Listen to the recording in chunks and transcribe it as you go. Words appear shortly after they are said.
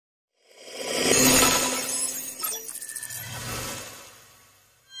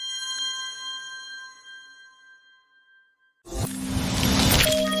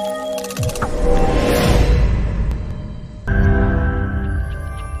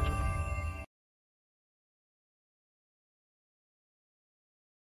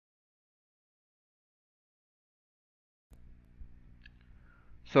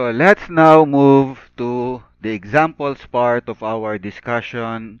So let's now move to the examples part of our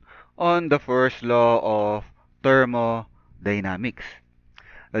discussion on the first law of thermodynamics.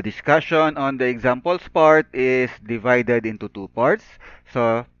 The discussion on the examples part is divided into two parts.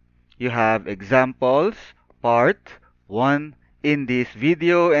 So you have examples part 1 in this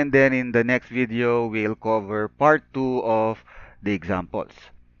video, and then in the next video we'll cover part 2 of the examples.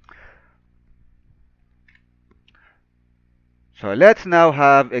 So let's now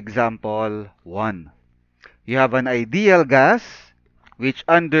have example 1. You have an ideal gas which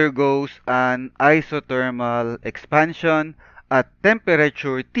undergoes an isothermal expansion at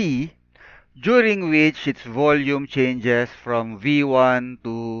temperature T, during which its volume changes from V1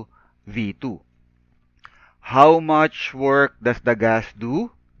 to V2. How much work does the gas do?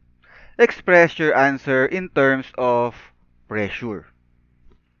 Express your answer in terms of pressure.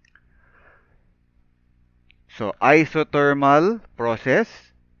 So, isothermal process,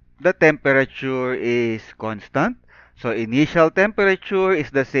 the temperature is constant. So, initial temperature is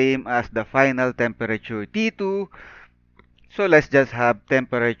the same as the final temperature T2. So, let's just have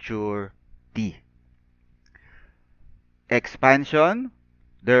temperature T. Expansion,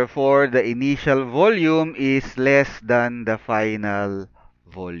 therefore, the initial volume is less than the final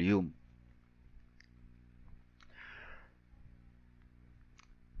volume.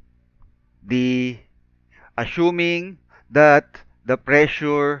 Assuming that the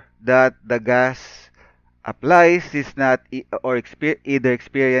pressure that the gas applies is not either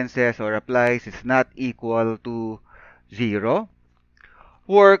experiences or applies is not equal to 0,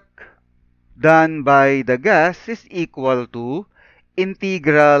 work done by the gas is equal to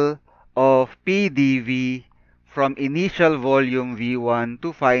integral of P dV from initial volume V1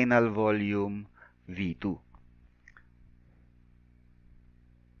 to final volume V2.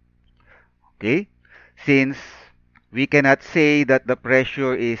 Okay? Since we cannot say that the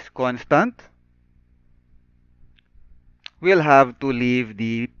pressure is constant, we'll have to leave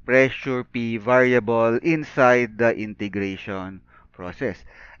the pressure P variable inside the integration process.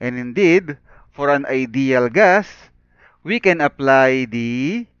 And indeed, for an ideal gas, we can apply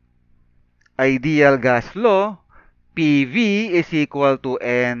the ideal gas law. PV is equal to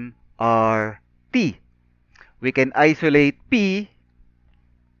nRT. We can isolate P,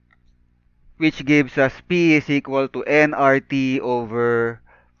 which gives us P is equal to nRT over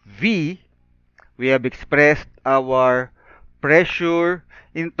V. We have expressed our pressure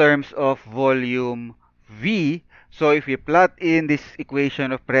in terms of volume V. So if we plot in this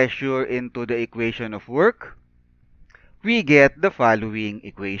equation of pressure into the equation of work, we get the following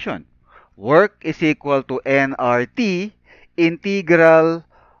equation. Work is equal to nRT integral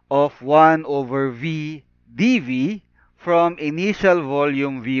of 1 over V dV from initial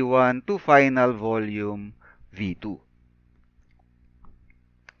volume V1 to final volume V2.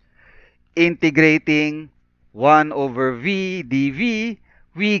 Integrating 1 over V dV,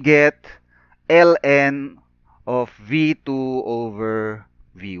 we get ln of V2 over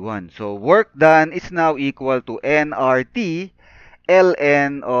V1. So work done is now equal to nRT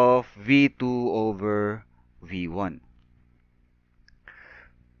ln of V2 over V1.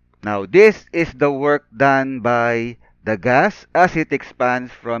 Now this is the work done by the gas as it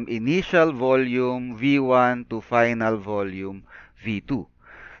expands from initial volume V1 to final volume V2.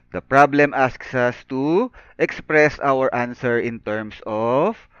 The problem asks us to express our answer in terms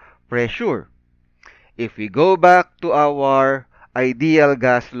of pressure. If we go back to our ideal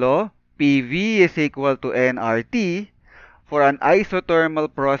gas law, PV is equal to nRT. For an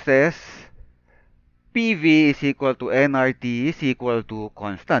isothermal process, PV is equal to nRT is equal to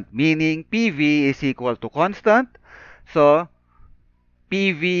constant, meaning PV is equal to constant. So,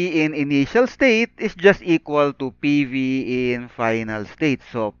 PV in initial state is just equal to PV in final state.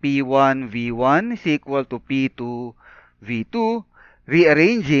 So, P1 V1 is equal to P2 V2.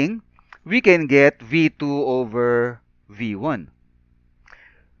 Rearranging, we can get V2 over V1.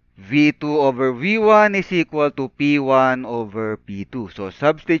 V2 over V1 is equal to P1 over P2. So,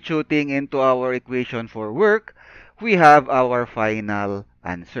 substituting into our equation for work, we have our final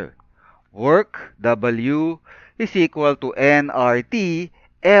answer. Work, W, is equal to nRT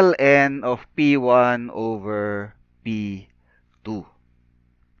ln of P1 over P2.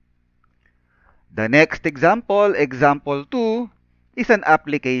 The next example, example 2, is an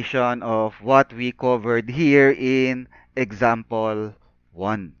application of what we covered here in example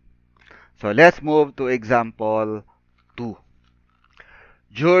 1. So let's move to example 2.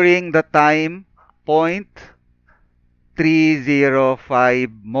 During the time point 305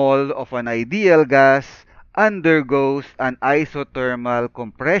 mole of an ideal gas undergoes an isothermal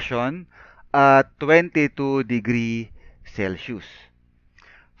compression at 22 degrees Celsius.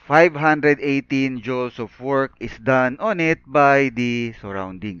 518 joules of work is done on it by the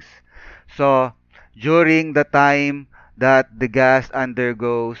surroundings. So, during the time that the gas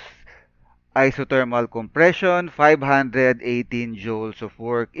undergoes isothermal compression, 518 joules of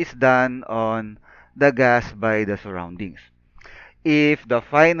work is done on the gas by the surroundings. If the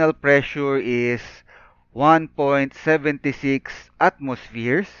final pressure is 1.76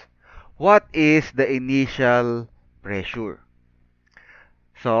 atmospheres, what is the initial pressure?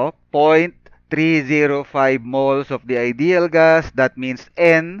 So, 0.305 moles of the ideal gas, that means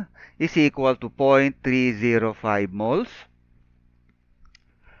N is equal to 0.305 moles.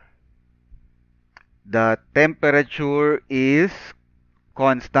 The temperature is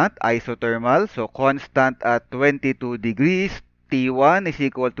constant, isothermal. So, constant at 22 degrees. T1 is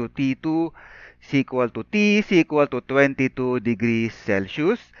equal to T2 is equal to T is equal to 22 degrees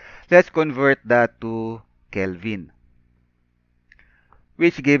Celsius. Let's convert that to Kelvin,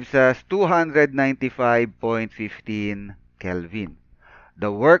 which gives us 295.15 Kelvin.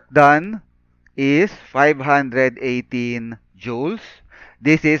 The work done is 518 joules.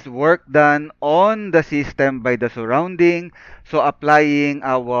 This is work done on the system by the surrounding. So applying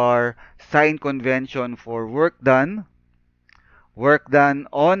our sign convention for work done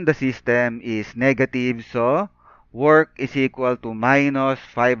on the system is negative. So work is equal to minus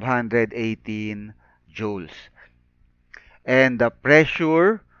 518 joules. And the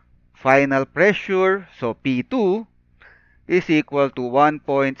pressure, final pressure, so P2 is equal to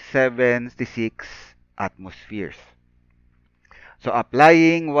 1.76 atmospheres. So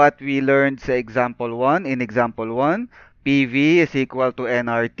applying what we learned sa example 1, in example 1, PV is equal to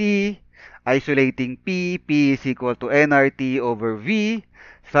nRT, isolating P is equal to nRT over V,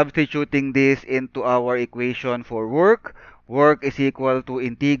 substituting this into our equation for work is equal to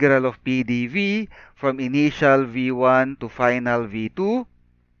integral of P dV from initial V1 to final V2,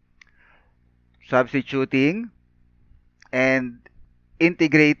 substituting and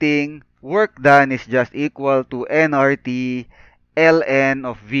integrating, work done is just equal to nRT ln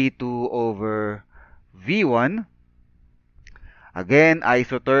of V2 over V1. Again,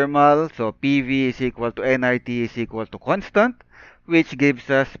 isothermal, so PV is equal to nRT is equal to constant, which gives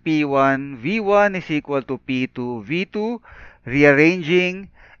us P1 V1 is equal to P2 V2.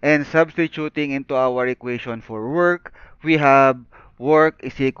 Rearranging and substituting into our equation for work, we have work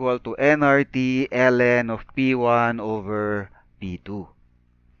is equal to nRT ln of P1 over P2.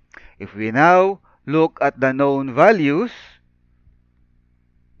 If we now look at the known values,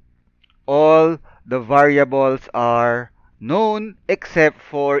 all the variables are known except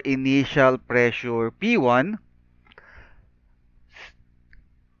for initial pressure P1.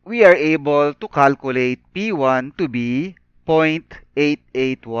 We are able to calculate P1 to be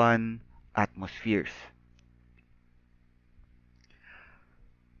 0.881 atmospheres.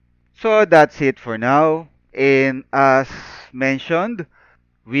 So that's it for now. And as mentioned,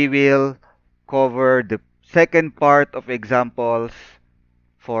 we will cover the second part of examples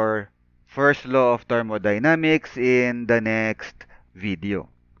for first law of thermodynamics in the next video.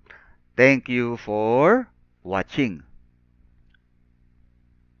 Thank you for watching.